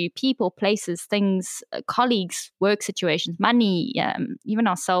it's to people, places, things, colleagues, work situations, money, even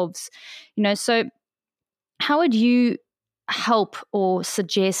ourselves. So how would you help or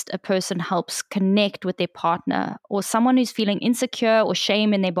suggest a person helps connect with their partner or someone who's feeling insecure or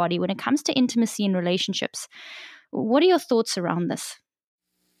shame in their body when it comes to intimacy in relationships? What are your thoughts around this?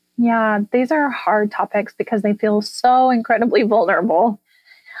 Yeah, these are hard topics because they feel so incredibly vulnerable.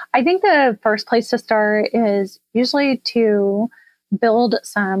 I think the first place to start is usually to build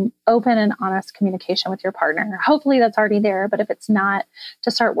some open and honest communication with your partner. Hopefully that's already there, but if it's not,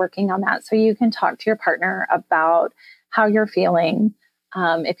 to start working on that so you can talk to your partner about how you're feeling,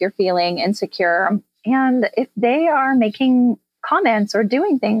 if you're feeling insecure, and if they are making comments or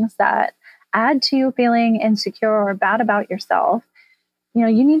doing things that add to you feeling insecure or bad about yourself.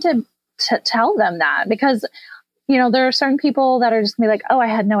 You need to tell them that, because there are certain people that are just gonna be like, oh, I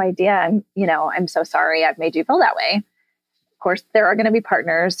had no idea. I'm so sorry I've made you feel that way. Of course, there are going to be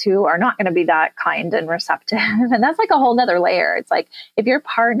partners who are not going to be that kind and receptive. And that's like a whole nother layer. It's like, if your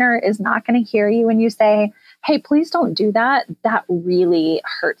partner is not going to hear you when you say, hey, please don't do that, that really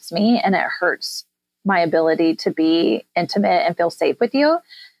hurts me. And it hurts my ability to be intimate and feel safe with you.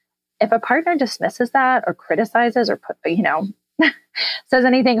 If a partner dismisses that or criticizes or says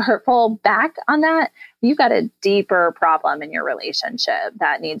anything hurtful back on that, you've got a deeper problem in your relationship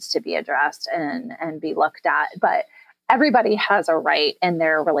that needs to be addressed and be looked at. But everybody has a right in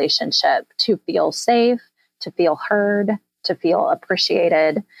their relationship to feel safe, to feel heard, to feel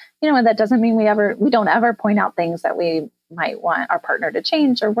appreciated. And that doesn't mean we don't ever point out things that we might want our partner to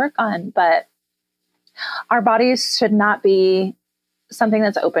change or work on, but our bodies should not be something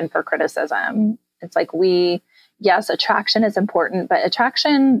that's open for criticism. It's like yes, attraction is important, but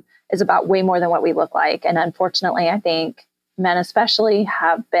attraction is about way more than what we look like. And unfortunately, I think men especially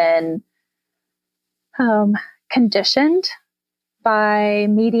have been conditioned by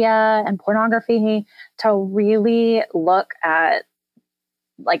media and pornography to really look at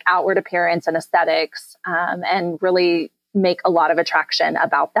like outward appearance and aesthetics, and really make a lot of attraction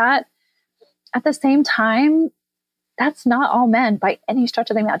about that. At the same time, that's not all men by any stretch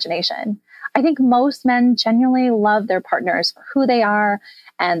of the imagination. I think most men genuinely love their partners for who they are,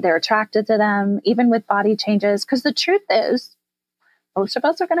 and they're attracted to them, even with body changes. Because the truth is, most of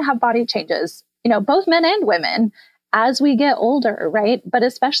us are going to have body changes, both men and women as we get older, right? But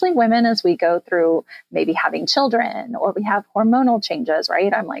especially women as we go through maybe having children or we have hormonal changes,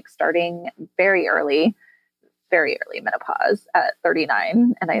 right? I'm like starting very early menopause at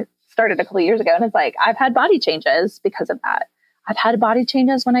 39. And I started a couple of years ago, and it's like, I've had body changes because of that. I've had body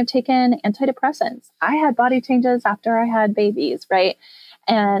changes when I've taken antidepressants. I had body changes after I had babies, right?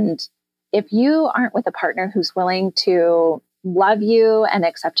 And if you aren't with a partner who's willing to love you and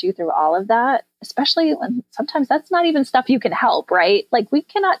accept you through all of that, especially when sometimes that's not even stuff you can help, right? Like, we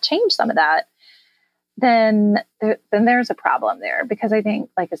cannot change some of that. Then there's a problem there, because I think,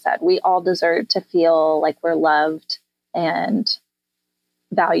 like I said, we all deserve to feel like we're loved and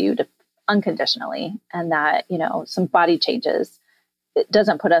valued unconditionally, and that, some body changes, it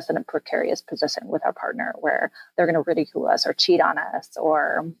doesn't put us in a precarious position with our partner where they're going to ridicule us or cheat on us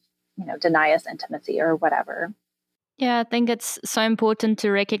or, deny us intimacy or whatever. Yeah, I think it's so important to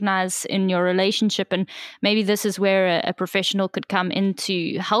recognize in your relationship. And maybe this is where a professional could come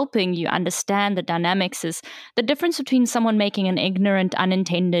into helping you understand the dynamics is the difference between someone making an ignorant,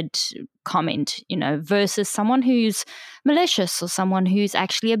 unintended comment, versus someone who's malicious or someone who's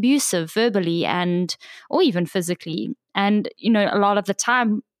actually abusive verbally and or even physically. And, a lot of the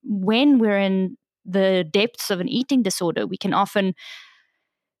time when we're in the depths of an eating disorder, we can often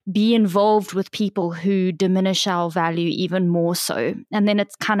be involved with people who diminish our value even more so. And then it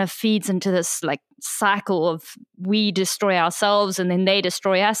kind of feeds into this like cycle of we destroy ourselves and then they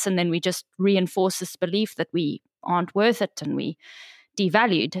destroy us. And then we just reinforce this belief that we aren't worth it and we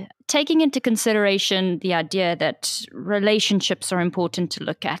devalued. Taking into consideration the idea that relationships are important to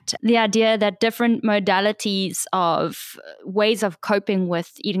look at, the idea that different modalities of ways of coping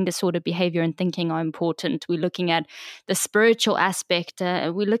with eating disorder behavior and thinking are important. We're looking at the spiritual aspect.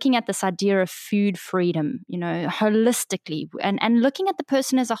 We're looking at this idea of food freedom, holistically, and looking at the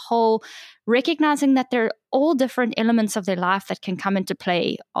person as a whole, recognizing that there are all different elements of their life that can come into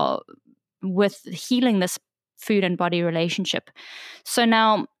play with healing this food and body relationship. So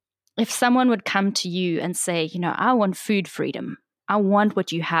now, if someone would come to you and say, I want food freedom, I want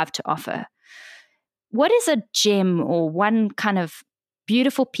what you have to offer, what is a gem or one kind of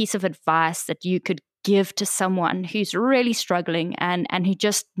beautiful piece of advice that you could give to someone who's really struggling and who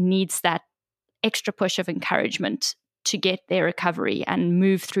just needs that extra push of encouragement to get their recovery and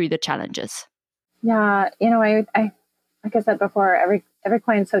move through the challenges? Yeah, I like I said before, every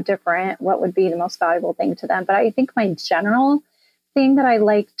client's so different. What would be the most valuable thing to them? But I think my general thing that I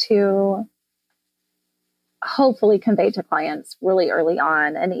like to hopefully convey to clients really early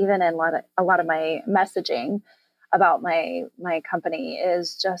on, and even in a lot of my messaging about my company,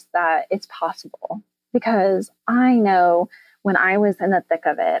 is just that it's possible. Because I know when I was in the thick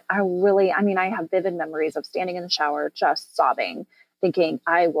of it, I have vivid memories of standing in the shower, just sobbing, thinking,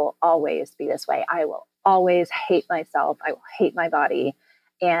 I will always be this way. I will always hate myself. I will hate my body.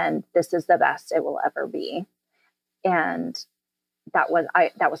 And this is the best it will ever be. And that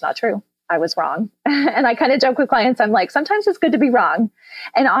was not true. I was wrong. And I kind of joke with clients. I'm like, sometimes it's good to be wrong.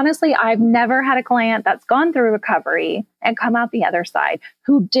 And honestly, I've never had a client that's gone through recovery and come out the other side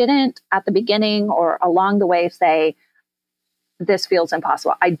who didn't at the beginning or along the way say, this feels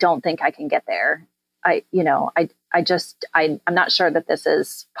impossible. I don't think I can get there. I'm not sure that this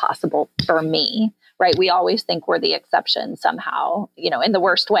is possible for me, right? We always think we're the exception somehow, in the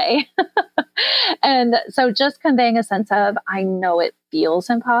worst way. And so just conveying a sense of, I know it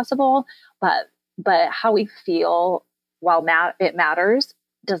feels impossible, but how we feel while it matters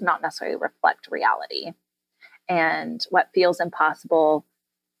does not necessarily reflect reality. And what feels impossible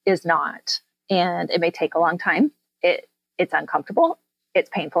is not. And it may take a long time. It's uncomfortable. It's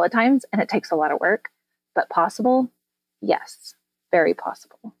painful at times, and it takes a lot of work, but possible. Yes, very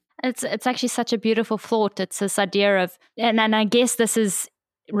possible. It's actually such a beautiful thought. It's this idea of, and I guess this is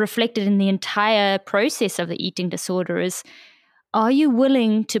reflected in the entire process of the eating disorder is, are you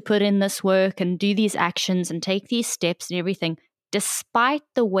willing to put in this work and do these actions and take these steps and everything, despite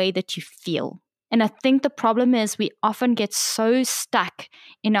the way that you feel? And I think the problem is we often get so stuck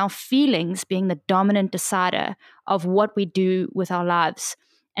in our feelings being the dominant decider of what we do with our lives.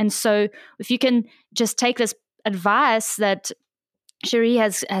 And so if you can just take this advice that Cherie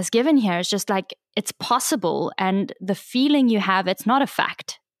has given here, it's just like, it's possible. And the feeling you have, it's not a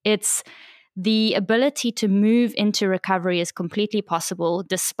fact. It's the ability to move into recovery is completely possible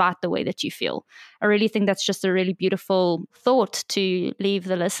despite the way that you feel. I really think that's just a really beautiful thought to leave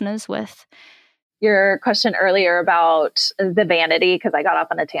the listeners with. Your question earlier about the vanity, because I got off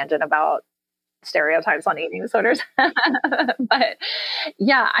on a tangent about stereotypes on eating disorders. But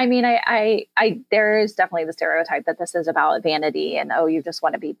yeah, I there is definitely the stereotype that this is about vanity and, oh, you just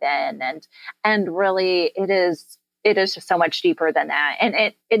want to be thin. And really it is just so much deeper than that.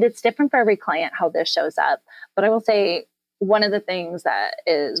 And it's different for every client how this shows up. But I will say one of the things that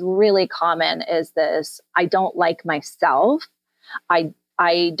is really common is this: I don't like myself.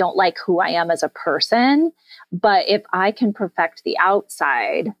 I don't like who I am as a person, but if I can perfect the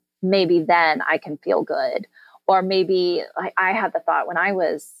outside, maybe then I can feel good. Or maybe I had the thought when I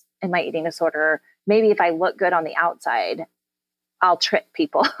was in my eating disorder, maybe if I look good on the outside, I'll trick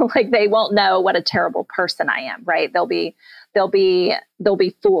people. Like they won't know what a terrible person I am, right? They'll be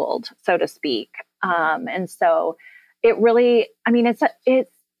fooled, so to speak. And so it really,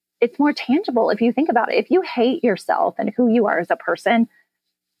 it's more tangible if you think about it. If you hate yourself and who you are as a person,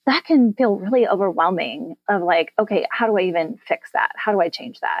 that can feel really overwhelming of like, okay, how do I even fix that? How do I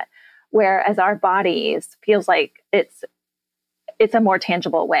change that? Whereas our bodies feels like it's it's a more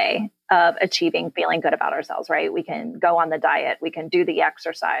tangible way of achieving feeling good about ourselves, right? We can go on the diet, we can do the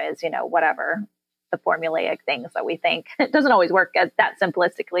exercise, whatever the formulaic things that we think. It doesn't always work that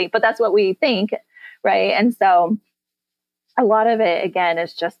simplistically, but that's what we think, right? And so a lot of it, again,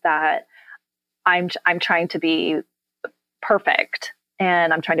 is just that I'm trying to be perfect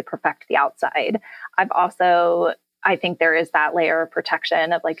and I'm trying to perfect the outside. I think there is that layer of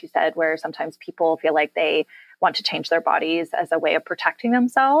protection of, like you said, where sometimes people feel like they want to change their bodies as a way of protecting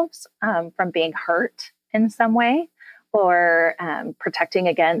themselves from being hurt in some way, or protecting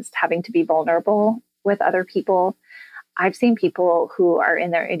against having to be vulnerable with other people. I've seen people who are in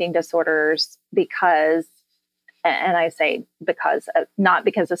their eating disorders because, and I say because, not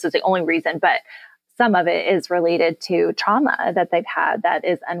because this is the only reason, but some of it is related to trauma that they've had that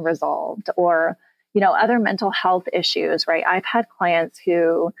is unresolved, or other mental health issues, right? I've had clients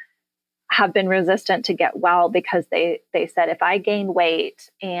who have been resistant to get well because they said, if I gain weight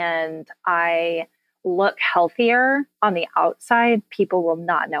and I look healthier on the outside, people will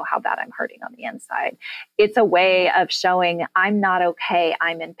not know how bad I'm hurting on the inside. It's a way of showing I'm not okay,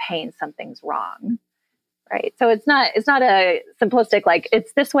 I'm in pain, something's wrong. Right. So it's not a simplistic, like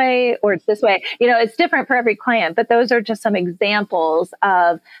it's this way or it's this way. It's different for every client, but those are just some examples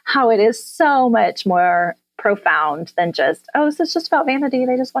of how it is so much more profound than just, oh, this is just about vanity.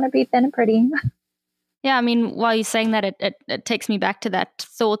 They just want to be thin and pretty. Yeah, I mean, while you're saying that, it takes me back to that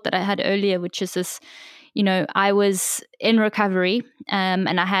thought that I had earlier, which is this, I was in recovery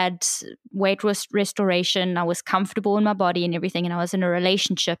and I had weight restoration. I was comfortable in my body and everything. And I was in a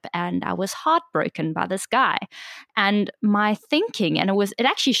relationship and I was heartbroken by this guy. And my thinking, and it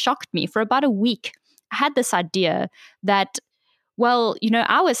actually shocked me for about a week. I had this idea that, well,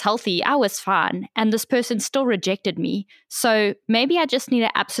 I was healthy, I was fine, and this person still rejected me. So maybe I just need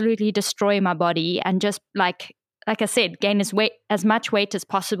to absolutely destroy my body and just like I said, gain as much weight as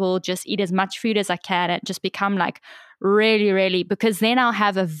possible, just eat as much food as I can, and just become like really, really, because then I'll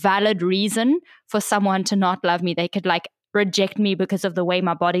have a valid reason for someone to not love me. They could like reject me because of the way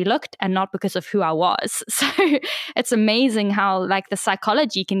my body looked and not because of who I was. So it's amazing how like the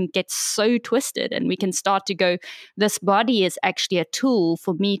psychology can get so twisted, and we can start to go, this body is actually a tool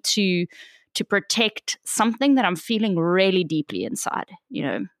for me to protect something that I'm feeling really deeply inside,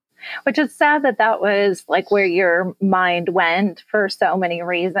 Which is sad that was like where your mind went for so many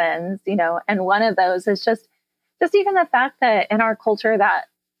reasons, and one of those is just even the fact that in our culture that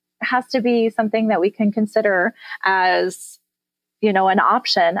has to be something that we can consider as, an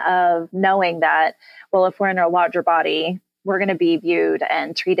option of knowing that, well, if we're in a larger body, we're going to be viewed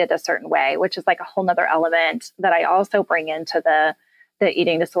and treated a certain way, which is like a whole nother element that I also bring into the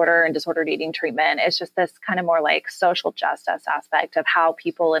eating disorder and disordered eating treatment. It's just this kind of more like social justice aspect of how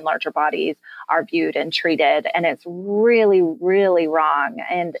people in larger bodies are viewed and treated. And it's really, really wrong.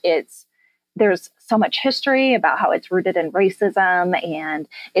 And there's so much history about how it's rooted in racism, and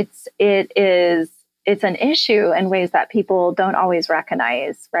it's an issue in ways that people don't always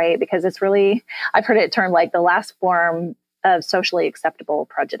recognize, right? Because it's really, I've heard it termed like the last form of socially acceptable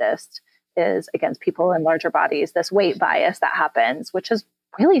prejudice is against people in larger bodies, this weight bias that happens, which is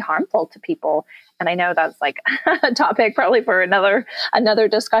really harmful to people. And I know that's like a topic probably for another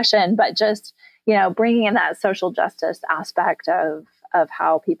discussion, but just, bringing in that social justice aspect of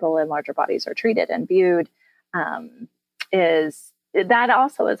how people in larger bodies are treated and viewed that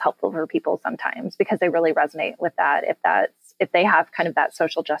also is helpful for people sometimes, because they really resonate with that. If they have kind of that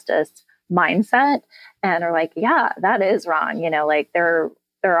social justice mindset and are like, yeah, that is wrong, like they're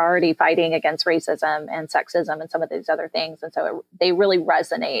already fighting against racism and sexism and some of these other things. And so they really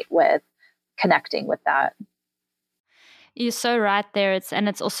resonate with connecting with that. You're so right there.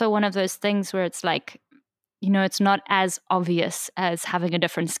 It's also one of those things where it's like, it's not as obvious as having a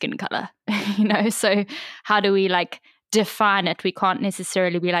different skin color, so how do we like define it? We can't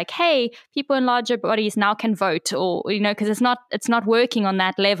necessarily be like, hey, people in larger bodies now can vote, or, because it's not working on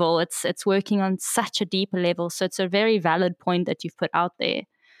that level. It's working on such a deeper level. So it's a very valid point that you've put out there.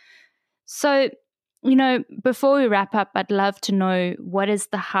 So, before we wrap up, I'd love to know, what is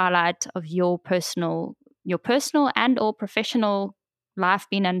the highlight of your personal and or professional life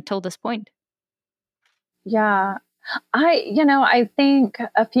been until this point? Yeah. I think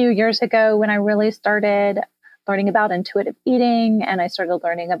a few years ago when I really started learning about intuitive eating and I started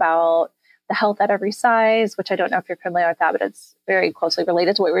learning about the health at every size, which I don't know if you're familiar with that, but it's very closely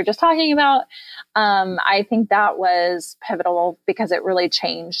related to what we were just talking about. I think that was pivotal because it really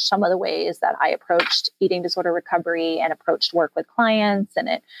changed some of the ways that I approached eating disorder recovery and approached work with clients. And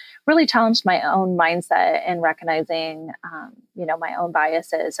it really challenged my own mindset in recognizing, my own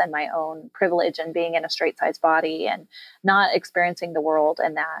biases and my own privilege in being in a straight size body and not experiencing the world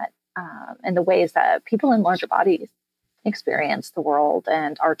in that, in the ways that people in larger bodies experience the world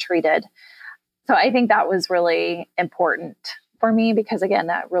and are treated. So I think that was really important for me because, again,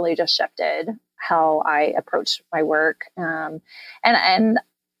 that really just shifted how I approach my work. And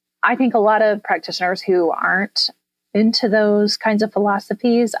I think a lot of practitioners who aren't into those kinds of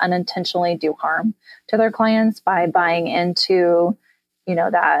philosophies unintentionally do harm to their clients by buying into,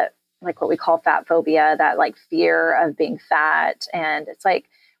 that, like what we call fat phobia, that like fear of being fat. And it's like,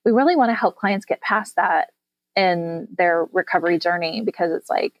 we really want to help clients get past that in their recovery journey, because it's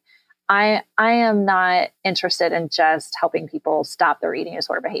like, I am not interested in just helping people stop their eating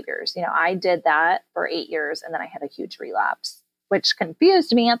disorder behaviors. I did that for 8 years and then I had a huge relapse, which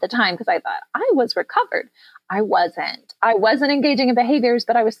confused me at the time because I thought I was recovered. I wasn't. I wasn't engaging in behaviors,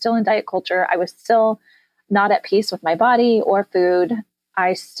 but I was still in diet culture. I was still not at peace with my body or food.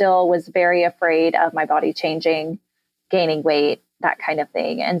 I still was very afraid of my body changing, gaining weight, that kind of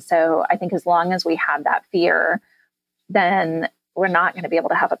thing. And so I think as long as we have that fear, then we're not going to be able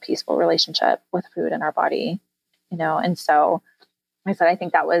to have a peaceful relationship with food in our body, And so I said, I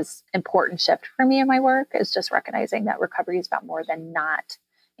think that was important shift for me in my work, is just recognizing that recovery is about more than not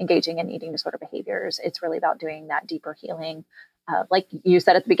engaging in eating disorder behaviors. It's really about doing that deeper healing. Like you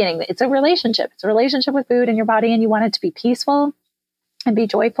said at the beginning, it's a relationship. It's a relationship with food in your body, and you want it to be peaceful and be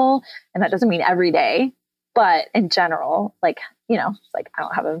joyful. And that doesn't mean every day, but in general, it's like I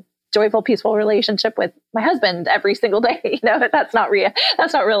don't have a joyful, peaceful relationship with my husband every single day. That's not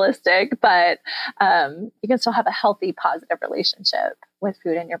realistic, but you can still have a healthy, positive relationship with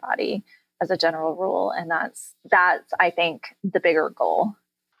food in your body as a general rule. And that's, I think, the bigger goal.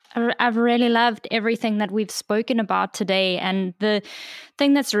 I've really loved everything that we've spoken about today. And the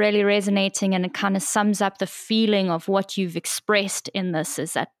thing that's really resonating, and it kind of sums up the feeling of what you've expressed in this,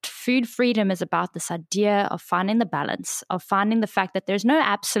 is that food freedom is about this idea of finding the balance, of finding the fact that there's no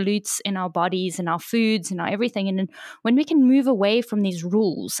absolutes in our bodies and our foods and our everything. And when we can move away from these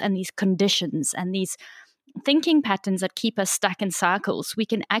rules and these conditions and these thinking patterns that keep us stuck in cycles, we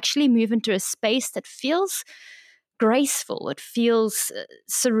can actually move into a space that feels graceful, it feels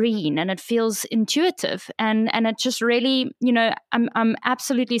serene, and it feels intuitive, and it just really, I'm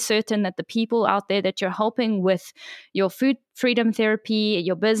absolutely certain that the people out there that you're helping with your food freedom therapy,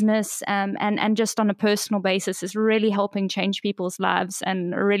 your business, and just on a personal basis, is really helping change people's lives,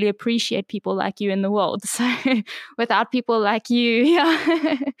 and really appreciate people like you in the world. So without people like you,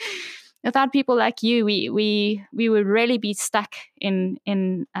 yeah. Without people like you, we would really be stuck in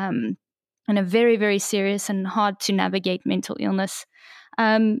a very, very serious and hard to navigate mental illness.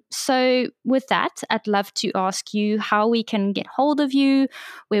 So with that, I'd love to ask you how we can get hold of you,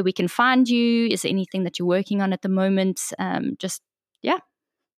 where we can find you. Is there anything that you're working on at the moment?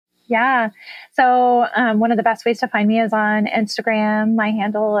 Yeah. So one of the best ways to find me is on Instagram. My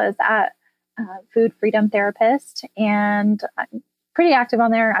handle is at Food Freedom Therapist, and I'm pretty active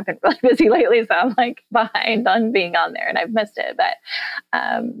on there. I've been really busy lately, so I'm like behind on being on there, and I've missed it. But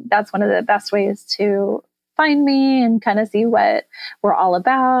that's one of the best ways to find me and kind of see what we're all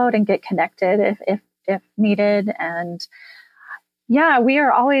about and get connected if needed. And yeah, we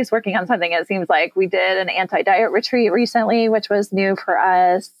are always working on something. It seems like we did an anti-diet retreat recently, which was new for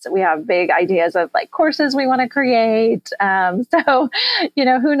us. We have big ideas of like courses we want to create. So,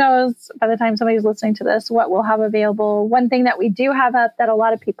 who knows by the time somebody's listening to this, what we'll have available. One thing that we do have up that a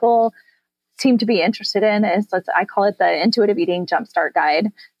lot of people seem to be interested in is, I call it the Intuitive Eating Jumpstart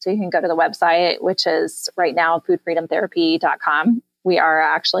Guide. So you can go to the website, which is right now foodfreedomtherapy.com. We are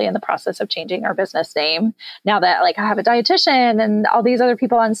actually in the process of changing our business name now that I have a dietitian and all these other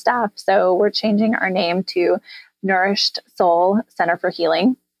people on staff. So we're changing our name to Nourished Soul Center for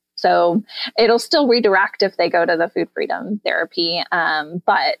Healing. So it'll still redirect if they go to the Food Freedom Therapy.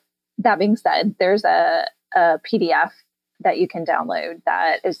 But that being said, there's a PDF that you can download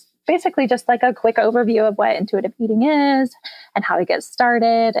that is basically just like a quick overview of what intuitive eating is and how to get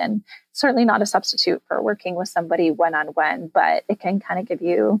started. And certainly not a substitute for working with somebody one-on-one, but it can kind of give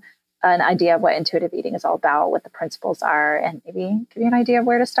you an idea of what intuitive eating is all about, what the principles are, and maybe give you an idea of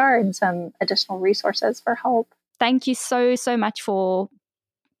where to start and some additional resources for help. Thank you so, so much for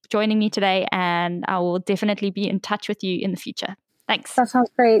joining me today, and I will definitely be in touch with you in the future. Thanks. That sounds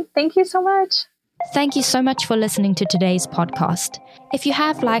great. Thank you so much. Thank you so much for listening to today's podcast. If you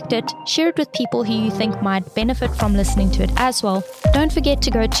have liked it, share it with people who you think might benefit from listening to it as well. Don't forget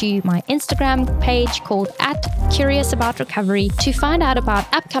to go to my Instagram page called @CuriousAboutRecovery to find out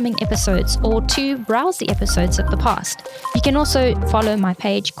about upcoming episodes or to browse the episodes of the past. You can also follow my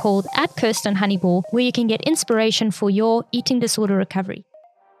page called @KirstenHoneyball, where you can get inspiration for your eating disorder recovery.